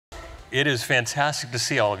It is fantastic to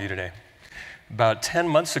see all of you today. About 10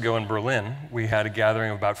 months ago in Berlin, we had a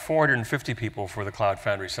gathering of about 450 people for the Cloud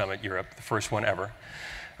Foundry Summit Europe, the first one ever.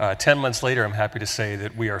 10 months later, I'm happy to say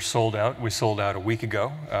that we are sold out. We sold out a week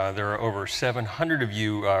ago. There are over 700 of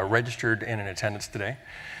you registered and in attendance today.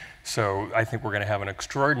 So I think we're going to have an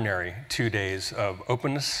extraordinary 2 days of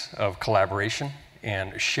openness, of collaboration,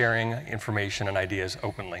 and sharing information and ideas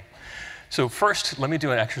openly. So first, let me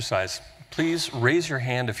do an exercise. Please raise your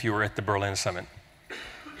hand if you were at the Berlin Summit.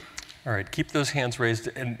 All right, keep those hands raised,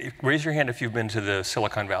 and raise your hand if you've been to the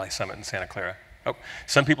Silicon Valley Summit in Santa Clara. Oh,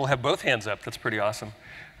 some people have both hands up. That's pretty awesome.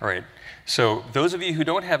 All right, so those of you who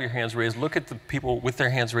don't have your hands raised, look at the people with their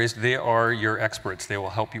hands raised. They are your experts. They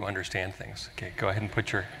will help you understand things. Okay, go ahead and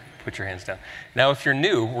put your hands down. Now, if you're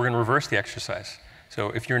new, we're going to reverse the exercise.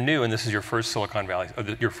 So if you're new and this is your first Silicon Valley,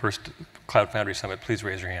 your first Cloud Foundry Summit, please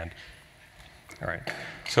raise your hand. All right.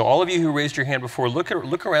 So all of you who raised your hand before, look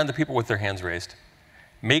around the people with their hands raised.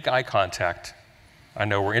 Make eye contact. I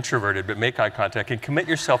know we're introverted, but make eye contact and commit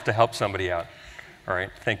yourself to help somebody out. All right,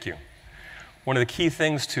 thank you. One of the key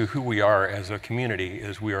things to who we are as a community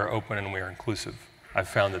is we are open and we are inclusive. I've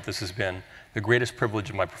found that this has been the greatest privilege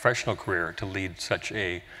of my professional career to lead such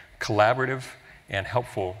a collaborative and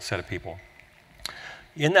helpful set of people.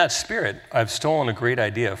 In that spirit, I've stolen a great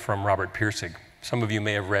idea from Robert Pirsig. Some of you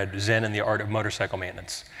may have read Zen and the Art of Motorcycle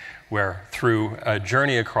Maintenance, where through a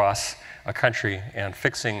journey across a country and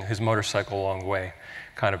fixing his motorcycle along the way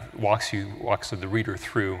kind of walks the reader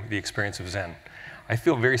through the experience of Zen. I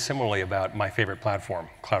feel very similarly about my favorite platform,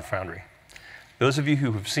 Cloud Foundry. Those of you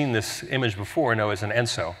who have seen this image before know it's an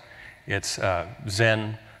ENSO. It's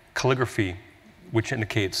Zen calligraphy, which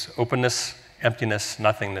indicates openness, emptiness,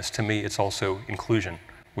 nothingness. To me, it's also inclusion,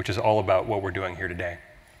 which is all about what we're doing here today.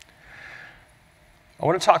 I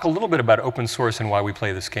want to talk a little bit about open source and why we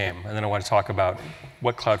play this game, and then I want to talk about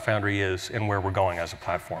what Cloud Foundry is and where we're going as a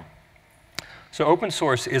platform. So open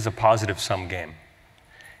source is a positive-sum game.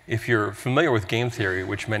 If you're familiar with game theory,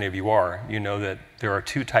 which many of you are, you know that there are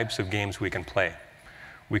two types of games we can play.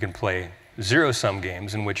 We can play zero-sum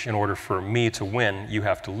games, in which in order for me to win, you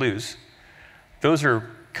have to lose. Those are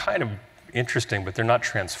kind of interesting, but they're not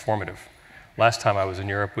transformative. Last time I was in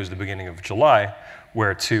Europe was the beginning of July,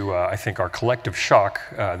 where to, I think, our collective shock,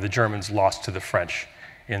 the Germans lost to the French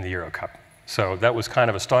in the Euro Cup. So that was kind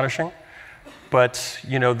of astonishing. But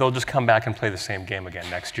you know, they'll just come back and play the same game again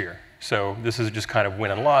next year. So this is just kind of win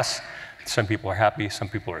and loss. Some people are happy, some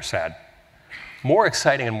people are sad. More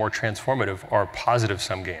exciting and more transformative are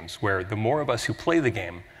positive-sum games, where the more of us who play the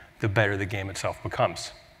game, the better the game itself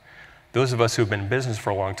becomes. Those of us who have been in business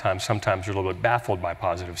for a long time sometimes are a little bit baffled by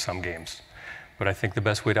positive-sum games. But I think the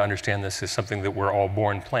best way to understand this is something that we're all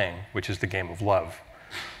born playing, which is the game of love.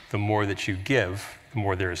 The more that you give, the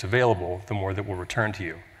more there is available, the more that will return to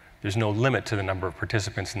you. There's no limit to the number of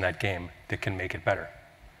participants in that game that can make it better.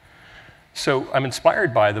 So I'm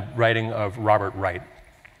inspired by the writing of Robert Wright.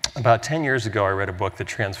 About 10 years ago, I read a book that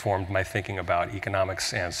transformed my thinking about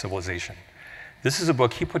economics and civilization. This is a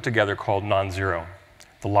book he put together called Non-Zero,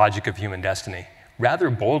 The Logic of Human Destiny. Rather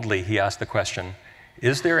boldly, he asked the question,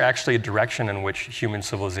 is there actually a direction in which human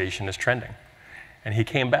civilization is trending? And he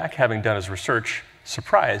came back, having done his research,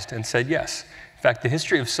 surprised, and said yes. In fact, the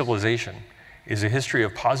history of civilization is a history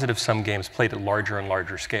of positive-sum games played at larger and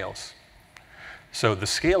larger scales. So the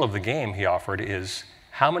scale of the game, he offered, is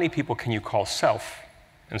how many people can you call self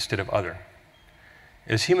instead of other?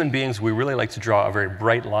 As human beings, we really like to draw a very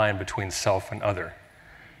bright line between self and other.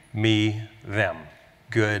 Me, them,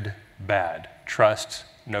 good, bad, trust,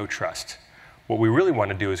 no trust. What we really want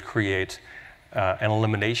to do is create an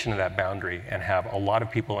elimination of that boundary and have a lot of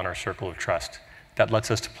people in our circle of trust. That lets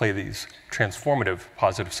us to play these transformative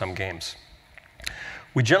positive-sum games.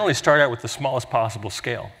 We generally start out with the smallest possible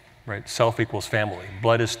scale, right? Self equals family.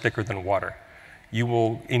 Blood is thicker than water. You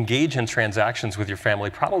will engage in transactions with your family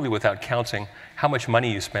probably without counting how much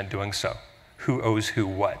money you spent doing so, who owes who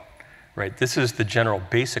what, right? This is the general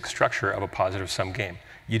basic structure of a positive-sum game.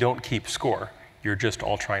 You don't keep score. You're just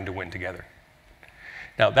all trying to win together.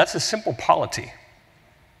 Now, that's a simple polity.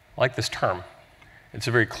 I like this term. It's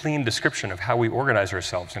a very clean description of how we organize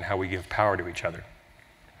ourselves and how we give power to each other.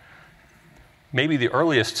 Maybe the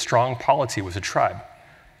earliest strong polity was a tribe.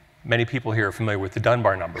 Many people here are familiar with the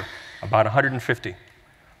Dunbar number, about 150.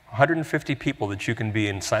 150 people that you can be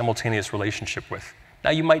in simultaneous relationship with.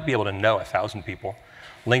 Now, you might be able to know 1,000 people.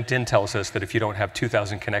 LinkedIn tells us that if you don't have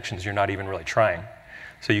 2,000 connections, you're not even really trying.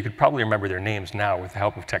 So you could probably remember their names now with the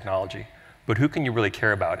help of technology. But who can you really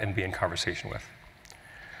care about and be in conversation with?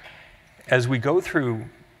 As we go through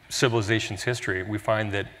civilization's history, we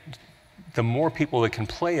find that the more people that can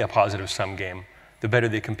play a positive-sum game, the better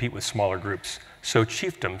they compete with smaller groups. So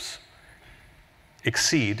chiefdoms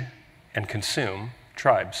exceed and consume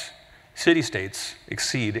tribes. City-states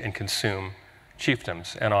exceed and consume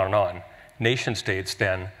chiefdoms, and on and on. Nation-states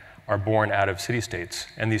then are born out of city-states,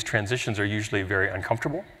 and these transitions are usually very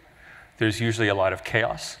uncomfortable. There's usually a lot of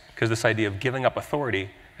chaos, because this idea of giving up authority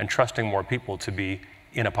and trusting more people to be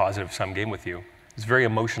in a positive-sum game with you is very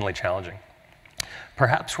emotionally challenging.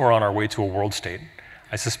 Perhaps we're on our way to a world state.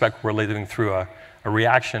 I suspect we're living through a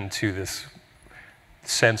reaction to this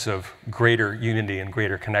sense of greater unity and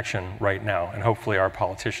greater connection right now, and hopefully our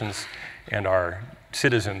politicians and our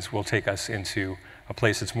citizens will take us into a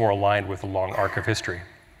place that's more aligned with the long arc of history.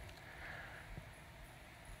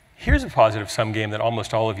 Here's a positive-sum game that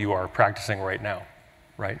almost all of you are practicing right now,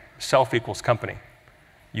 right? Self equals company.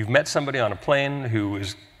 You've met somebody on a plane who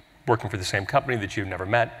is working for the same company that you've never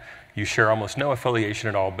met. You share almost no affiliation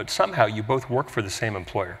at all, but somehow you both work for the same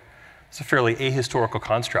employer. It's a fairly ahistorical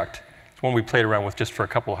construct. It's one we played around with just for a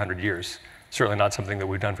couple hundred years, certainly not something that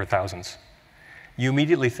we've done for thousands. You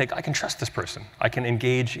immediately think, I can trust this person. I can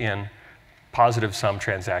engage in positive-sum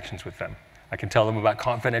transactions with them. I can tell them about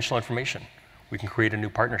confidential information. We can create a new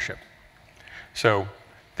partnership. So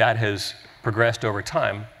that has progressed over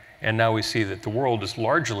time, and now we see that the world is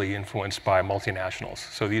largely influenced by multinationals.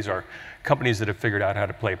 So these are companies that have figured out how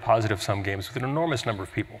to play positive-sum games with an enormous number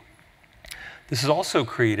of people. This has also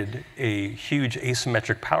created a huge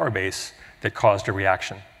asymmetric power base that caused a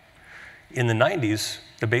reaction. In the 90s,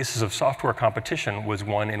 the basis of software competition was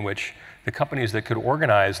one in which the companies that could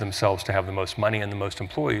organize themselves to have the most money and the most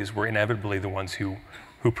employees were inevitably the ones who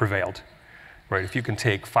prevailed. Right? If you can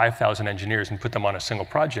take 5,000 engineers and put them on a single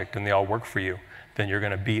project and they all work for you, then you're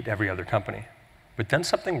going to beat every other company. But then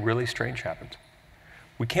something really strange happened.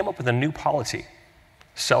 We came up with a new policy,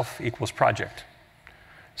 self equals project.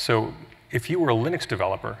 So if you were a Linux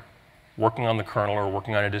developer working on the kernel or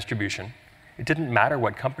working on a distribution, it didn't matter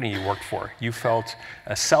what company you worked for. You felt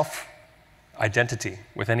a self-identity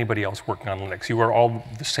with anybody else working on Linux. You were all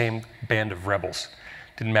the same band of rebels.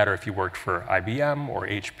 Didn't matter if you worked for IBM or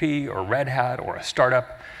HP or Red Hat or a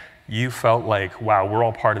startup. You felt like, wow, we're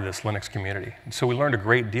all part of this Linux community. And so we learned a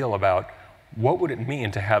great deal about what would it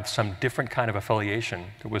mean to have some different kind of affiliation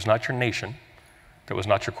that was not your nation, that was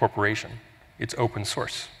not your corporation. It's open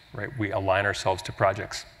source, right? We align ourselves to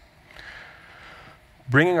projects.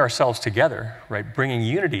 Bringing ourselves together, right, bringing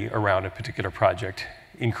unity around a particular project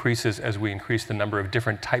increases as we increase the number of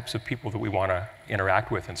different types of people that we want to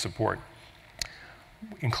interact with and support.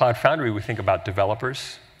 In Cloud Foundry, we think about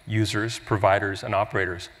developers, users, providers, and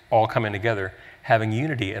operators all coming together, having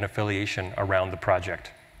unity and affiliation around the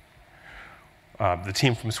project. The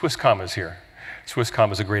team from Swisscom is here.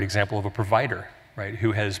 Swisscom is a great example of a provider, right,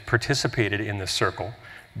 who has participated in this circle,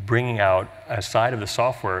 bringing out a side of the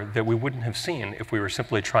software that we wouldn't have seen if we were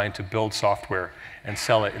simply trying to build software and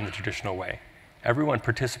sell it in the traditional way. Everyone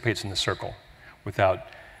participates in the circle. Without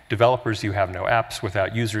developers, you have no apps.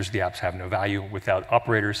 Without users, the apps have no value. Without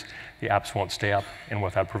operators, the apps won't stay up. And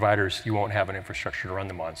without providers, you won't have an infrastructure to run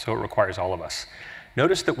them on. So it requires all of us.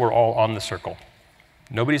 Notice that we're all on the circle.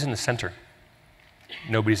 Nobody's in the center.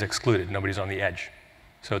 Nobody's excluded. Nobody's on the edge.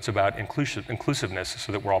 So it's about inclusiveness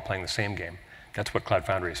so that we're all playing the same game. That's what Cloud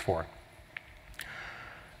Foundry is for.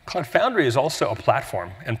 Cloud Foundry is also a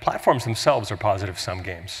platform, and platforms themselves are positive-sum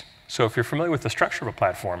games. So if you're familiar with the structure of a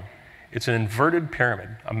platform, it's an inverted pyramid,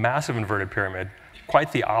 a massive inverted pyramid,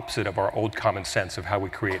 quite the opposite of our old common sense of how we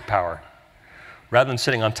create power. Rather than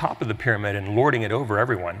sitting on top of the pyramid and lording it over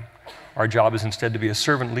everyone, our job is instead to be a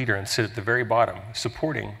servant leader and sit at the very bottom,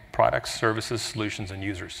 supporting products, services, solutions, and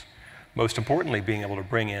users. Most importantly, being able to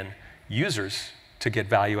bring in users to get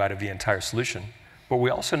value out of the entire solution. But we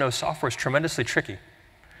also know software is tremendously tricky.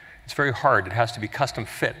 It's very hard. It has to be custom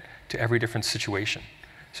fit to every different situation.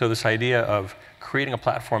 So this idea of creating a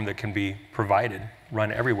platform that can be provided,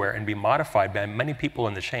 run everywhere, and be modified by many people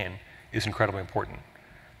in the chain is incredibly important.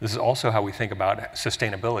 This is also how we think about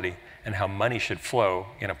sustainability and how money should flow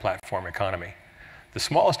in a platform economy. The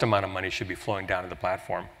smallest amount of money should be flowing down to the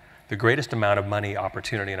platform. The greatest amount of money,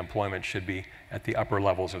 opportunity, and employment should be at the upper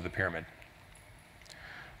levels of the pyramid.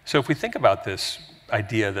 So if we think about this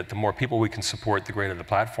idea that the more people we can support, the greater the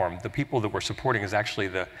platform, the people that we're supporting is actually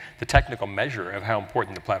the technical measure of how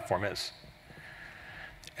important the platform is.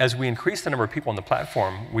 As we increase the number of people on the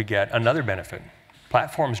platform, we get another benefit.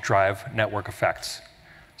 Platforms drive network effects.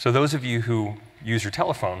 So those of you who use your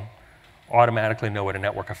telephone automatically know what a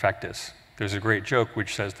network effect is. There's a great joke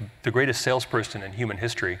which says the greatest salesperson in human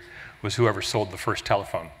history was whoever sold the first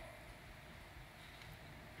telephone.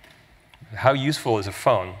 How useful is a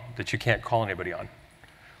phone that you can't call anybody on?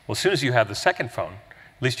 Well, as soon as you have the second phone,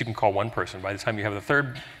 At least you can call one person. By the time you have the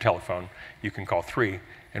third telephone, you can call three.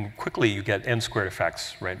 And quickly you get n-squared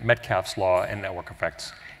effects, right? Metcalfe's law and network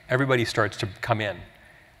effects. Everybody starts to come in.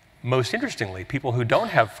 Most interestingly, people who don't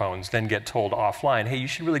have phones then get told offline, hey, you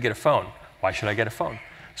should really get a phone. Why should I get a phone?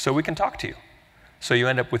 So we can talk to you. So you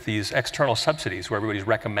end up with these external subsidies where everybody's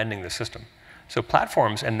recommending the system. So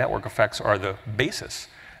platforms and network effects are the basis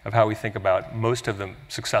of how we think about most of the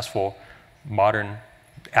successful, modern,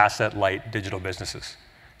 asset-light digital businesses.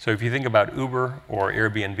 So if you think about Uber or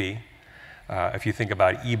Airbnb, if you think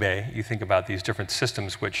about eBay, you think about these different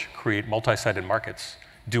systems which create multi-sided markets.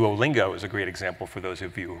 Duolingo is a great example for those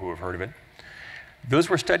of you who have heard of it. Those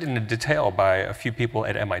were studied in detail by a few people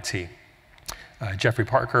at MIT. Jeffrey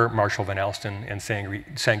Parker, Marshall Van Alsten, and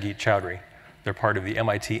Sangeet Chowdhury. They're part of the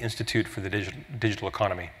MIT Institute for the Digital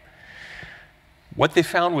Economy. What they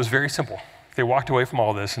found was very simple. They walked away from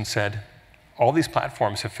all this and said, all these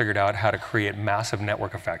platforms have figured out how to create massive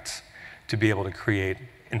network effects to be able to create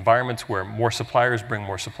environments where more suppliers bring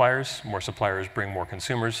more suppliers bring more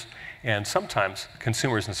consumers, and sometimes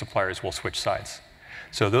consumers and suppliers will switch sides.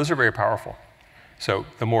 So those are very powerful. So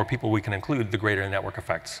the more people we can include, the greater the network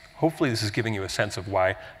effects. Hopefully this is giving you a sense of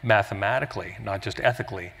why mathematically, not just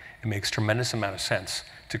ethically, it makes tremendous amount of sense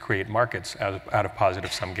to create markets out of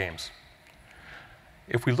positive-sum games.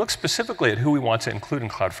 If we look specifically at who we want to include in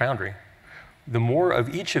Cloud Foundry, the more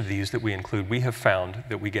of each of these that we include, we have found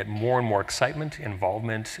that we get more and more excitement,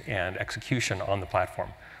 involvement, and execution on the platform,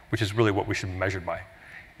 which is really what we should be measured by.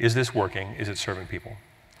 Is this working? Is it serving people?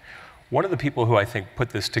 One of the people who I think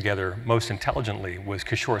put this together most intelligently was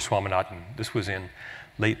Kishore Swaminathan. This was in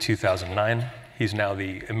late 2009. He's now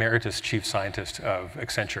the emeritus chief scientist of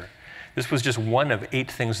Accenture. This was just one of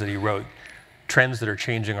 8 things that he wrote, trends that are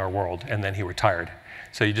changing our world, and then he retired.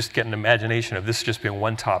 So you just get an imagination of this just being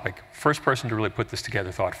one topic. First person to really put this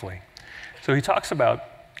together thoughtfully. So he talks about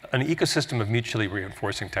an ecosystem of mutually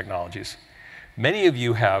reinforcing technologies. Many of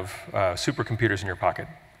you have supercomputers in your pocket,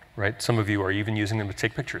 right? Some of you are even using them to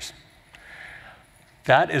take pictures.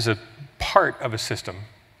 That is a part of a system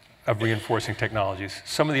of reinforcing technologies.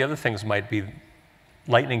 Some of the other things might be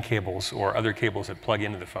lightning cables or other cables that plug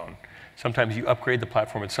into the phone. Sometimes you upgrade the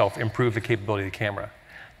platform itself, improve the capability of the camera.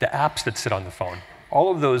 The apps that sit on the phone, all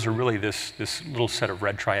of those are really this little set of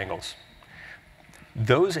red triangles.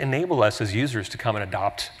 Those enable us as users to come and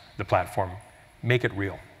adopt the platform, make it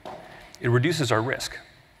real. It reduces our risk.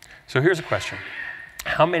 So here's a question.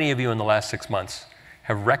 How many of you in the last 6 months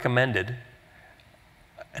have recommended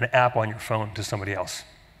an app on your phone to somebody else?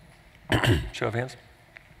 Show of hands.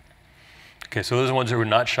 Okay, so those are the ones who are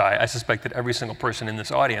not shy. I suspect that every single person in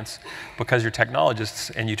this audience, because you're technologists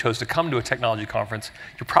and you chose to come to a technology conference,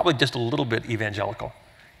 you're probably just a little bit evangelical.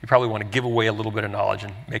 You probably want to give away a little bit of knowledge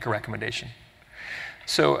and make a recommendation.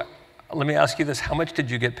 So let me ask you this. How much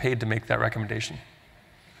did you get paid to make that recommendation?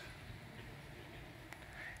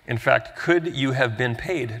 In fact, could you have been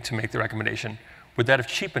paid to make the recommendation? Would that have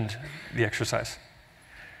cheapened the exercise?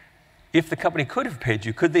 If the company could have paid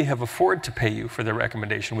you, could they have afforded to pay you for their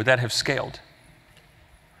recommendation? Would that have scaled?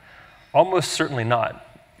 Almost certainly not.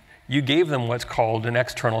 You gave them what's called an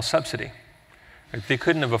external subsidy. They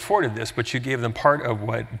couldn't have afforded this, but you gave them part of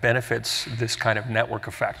what benefits this kind of network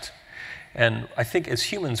effect. And I think as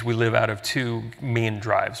humans, we live out of 2 main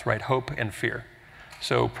drives, right? Hope and fear.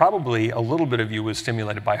 So probably a little bit of you was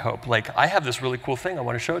stimulated by hope. Like, I have this really cool thing, I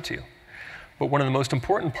want to show it to you. But one of the most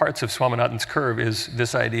important parts of Swaminathan's curve is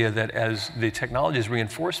this idea that as the technologies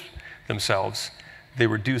reinforce themselves, they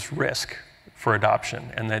reduce risk for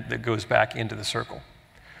adoption, and that goes back into the circle.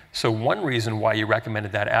 So one reason why you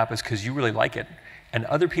recommended that app is because you really like it, and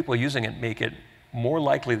other people using it make it more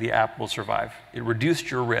likely the app will survive. It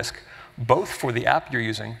reduced your risk, both for the app you're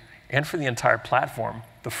using and for the entire platform,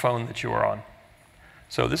 the phone that you are on.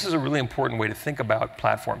 So this is a really important way to think about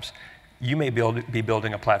platforms. You may be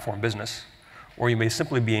building a platform business, or you may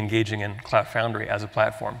simply be engaging in Cloud Foundry as a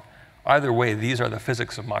platform. Either way, these are the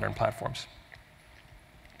physics of modern platforms.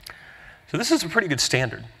 So this is a pretty good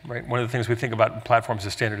standard, right? One of the things we think about in platforms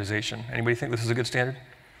is standardization. Anybody think this is a good standard?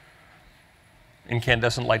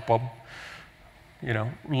 Incandescent light bulb. You know,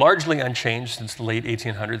 largely unchanged since the late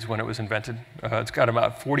 1800s when it was invented. It's got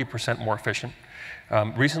about 40% more efficient.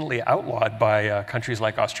 Recently outlawed by countries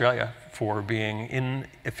like Australia for being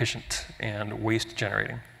inefficient and waste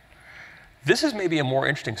generating. This is maybe a more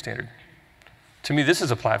interesting standard. To me, this is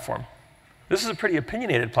a platform. This is a pretty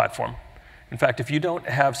opinionated platform. In fact, if you don't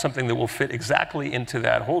have something that will fit exactly into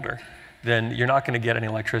that holder, then you're not going to get any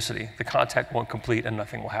electricity. The contact won't complete and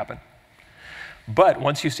nothing will happen. But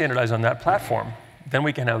once you standardize on that platform, then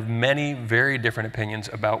we can have many very different opinions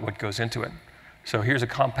about what goes into it. So here's a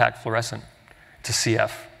compact fluorescent. to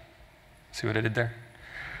CF. See what I did there?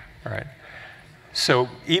 All right. So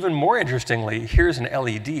even more interestingly, here's an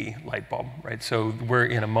LED light bulb, right? So we're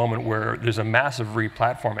in a moment where there's a massive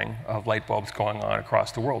re-platforming of light bulbs going on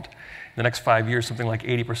across the world. In the next 5 years, something like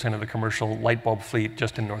 80% of the commercial light bulb fleet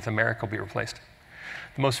just in North America will be replaced.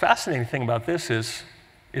 The most fascinating thing about this is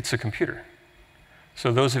it's a computer.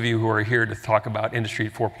 So those of you who are here to talk about Industry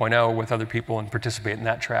 4.0 with other people and participate in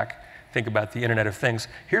that track, think about the Internet of Things.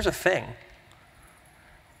 Here's a thing,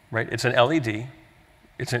 right? It's an LED.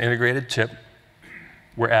 It's an integrated chip.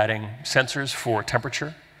 We're adding sensors for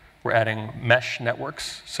temperature. We're adding mesh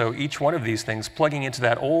networks. So each one of these things, plugging into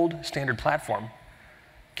that old standard platform,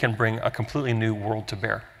 can bring a completely new world to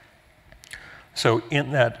bear. So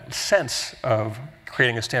in that sense of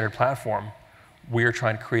creating a standard platform, we are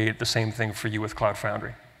trying to create the same thing for you with Cloud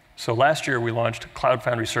Foundry. So last year, we launched Cloud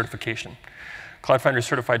Foundry certification. Cloud Foundry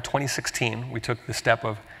certified 2016. We took the step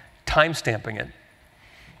of time-stamping it.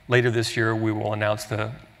 Later this year, we will announce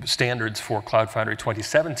the standards for Cloud Foundry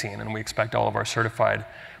 2017, and we expect all of our certified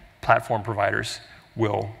platform providers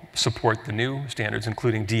will support the new standards,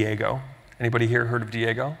 including Diego. Anybody here heard of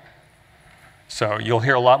Diego? So you'll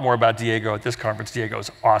hear a lot more about Diego at this conference. Diego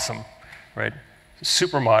is awesome, right?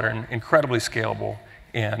 Super modern, incredibly scalable,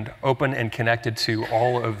 and open and connected to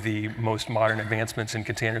all of the most modern advancements in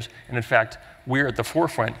containers. And in fact, we're at the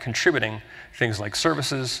forefront contributing things like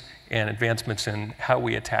services and advancements in how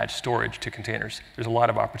we attach storage to containers. There's a lot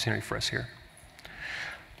of opportunity for us here.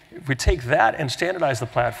 If we take that and standardize the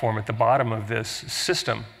platform at the bottom of this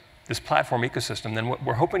system, this platform ecosystem, then what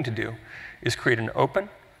we're hoping to do is create an open,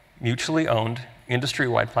 mutually owned,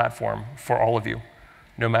 industry-wide platform for all of you,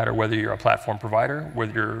 no matter whether you're a platform provider,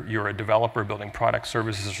 whether you're a developer building products,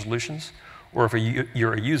 services, or solutions, or if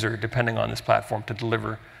you're a user depending on this platform to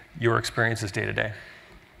deliver your experiences day to day.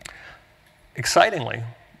 Excitingly,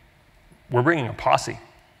 we're bringing a posse.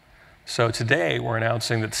 So today, we're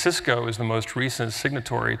announcing that Cisco is the most recent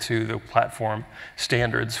signatory to the platform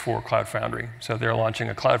standards for Cloud Foundry. So they're launching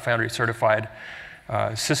a Cloud Foundry certified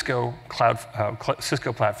Cisco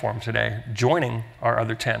platform today, joining our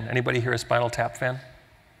other 10. Anybody here a Spinal Tap fan?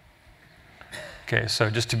 Okay, so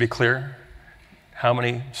just to be clear, how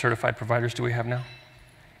many certified providers do we have now?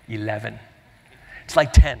 11. It's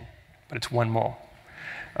like 10, but it's one more.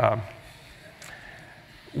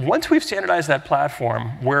 Once we've standardized that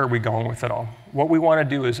platform, where are we going with it all? What we want to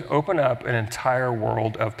do is open up an entire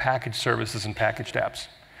world of packaged services and packaged apps.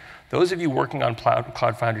 Those of you working on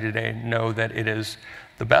Cloud Foundry today know that it is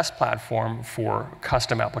the best platform for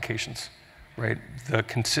custom applications, right? The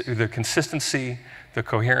consistency, the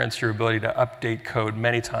coherence, your ability to update code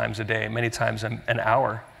many times a day, many times an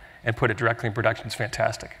hour, and put it directly in production is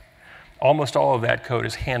fantastic. Almost all of that code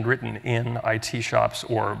is handwritten in IT shops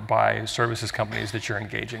or by services companies that you're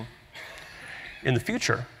engaging. In the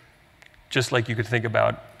future, just like you could think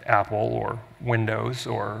about Apple or Windows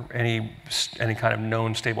or any kind of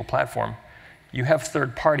known stable platform, you have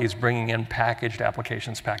third parties bringing in packaged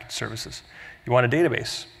applications, packaged services. You want a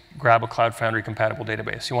database, grab a Cloud Foundry compatible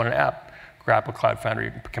database. You want an app, grab a Cloud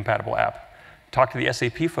Foundry compatible app. Talk to the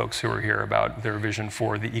SAP folks who are here about their vision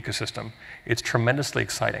for the ecosystem. It's tremendously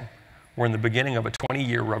exciting. We're in the beginning of a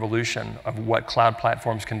 20-year revolution of what cloud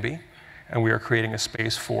platforms can be, and we are creating a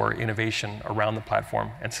space for innovation around the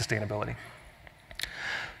platform and sustainability.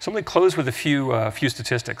 So let me close with a few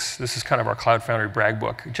statistics. This is kind of our Cloud Foundry brag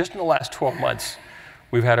book. Just in the last 12 months,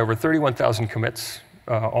 we've had over 31,000 commits,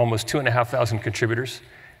 almost 2,500 contributors,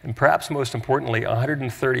 and perhaps most importantly,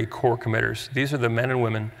 130 core committers. These are the men and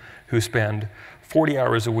women who spend 40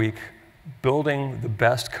 hours a week building the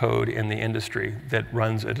best code in the industry that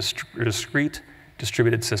runs a discrete,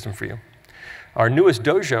 distributed system for you. Our newest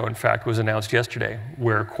dojo, in fact, was announced yesterday,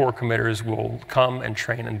 where core committers will come and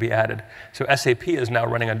train and be added. So SAP is now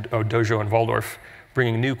running a dojo in Waldorf,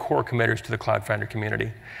 bringing new core committers to the Cloud Foundry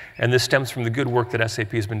community. And this stems from the good work that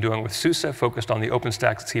SAP has been doing with SUSE, focused on the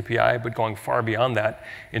OpenStack CPI, but going far beyond that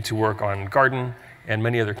into work on Garden and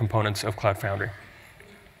many other components of Cloud Foundry.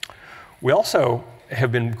 We also have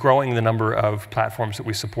been growing the number of platforms that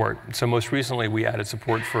we support. So most recently, we added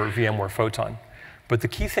support for VMware Photon. But the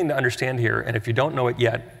key thing to understand here, and if you don't know it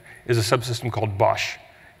yet, is a subsystem called Bosch.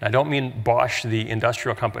 And I don't mean Bosch, the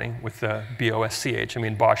industrial company with the B-O-S-C-H. I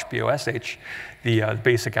mean Bosch, B-O-S-H, the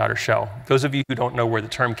basic outer shell. Those of you who don't know where the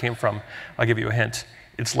term came from, I'll give you a hint.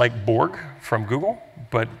 It's like Borg from Google,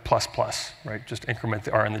 but ++, right? Just increment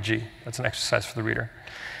the R and the G. That's an exercise for the reader.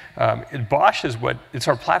 Bosch is it's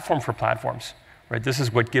our platform for platforms. Right, this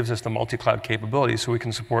is what gives us the multi-cloud capability so we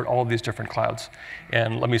can support all of these different clouds.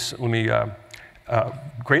 And let me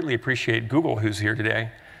greatly appreciate Google, who's here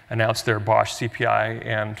today. announced their Bosch CPI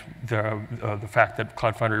and the fact that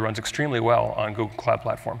Cloud Foundry runs extremely well on Google Cloud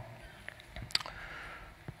Platform.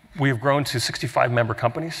 We have grown to 65 member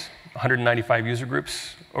companies, 195 user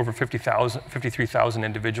groups, over 53,000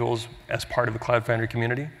 individuals as part of the Cloud Foundry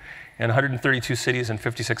community, and 132 cities and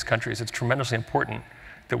 56 countries. It's tremendously important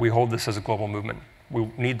that we hold this as a global movement. We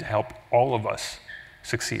need to help all of us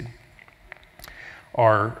succeed.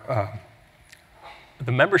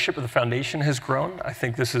 The membership of the foundation has grown. I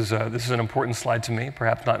think this is an important slide to me,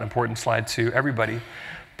 perhaps not an important slide to everybody,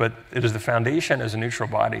 but it is the foundation as a neutral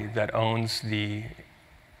body that owns the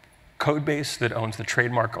code base, that owns the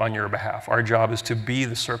trademark on your behalf. Our job is to be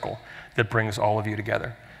the circle that brings all of you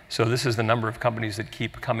together. So this is the number of companies that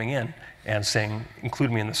keep coming in and saying,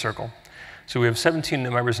 include me in the circle. So we have 17 new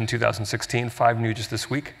members in 2016, 5 new just this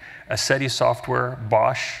week. Asceti Software,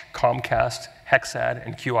 Bosch, Comcast, Hexad,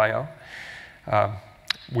 and QIO.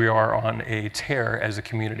 We are on a tear as a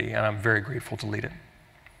community, and I'm very grateful to lead it.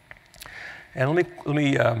 And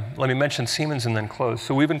let me mention Siemens and then close.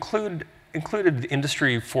 So we've included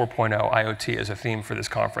Industry 4.0 IoT as a theme for this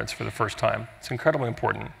conference for the first time. It's incredibly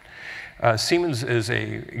important. Siemens is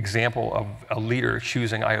an example of a leader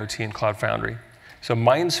choosing IoT in Cloud Foundry. So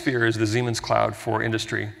MindSphere is the Siemens cloud for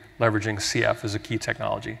industry, leveraging CF as a key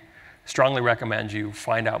technology. Strongly recommend you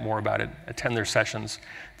find out more about it, attend their sessions.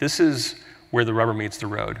 This is where the rubber meets the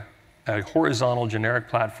road. A horizontal generic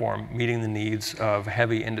platform meeting the needs of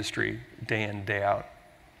heavy industry day in, day out.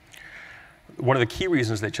 One of the key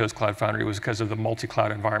reasons they chose Cloud Foundry was because of the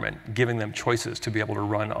multi-cloud environment, giving them choices to be able to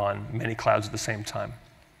run on many clouds at the same time.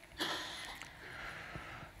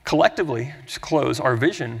 Collectively, just close, our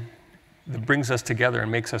vision that brings us together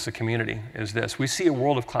and makes us a community is this. We see a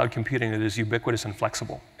world of cloud computing that is ubiquitous and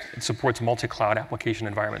flexible. It supports multi-cloud application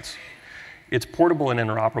environments. It's portable and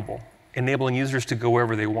interoperable, enabling users to go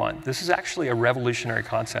wherever they want. This is actually a revolutionary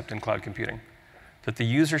concept in cloud computing, that the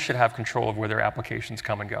user should have control of where their applications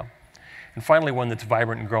come and go. And finally, one that's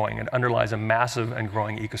vibrant and growing. It underlies a massive and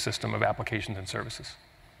growing ecosystem of applications and services.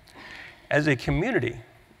 As a community,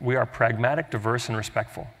 we are pragmatic, diverse, and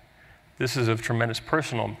respectful. This is of tremendous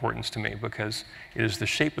personal importance to me because it is the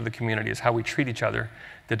shape of the community, is how we treat each other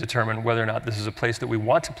that determine whether or not this is a place that we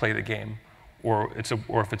want to play the game or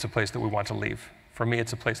if it's a place that we want to leave. For me,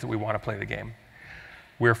 it's a place that we want to play the game.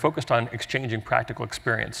 We are focused on exchanging practical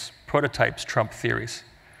experience. Prototypes trump theories.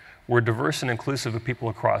 We're diverse and inclusive of people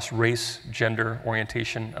across race, gender,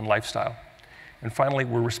 orientation, and lifestyle. And finally,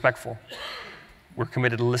 we're respectful. We're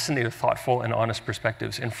committed to listening to thoughtful and honest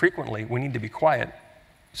perspectives. And frequently, we need to be quiet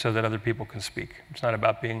so that other people can speak. It's not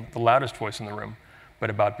about being the loudest voice in the room, but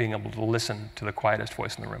about being able to listen to the quietest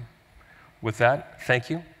voice in the room. With that, thank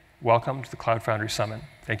you. Welcome to the Cloud Foundry Summit.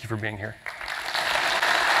 Thank you for being here.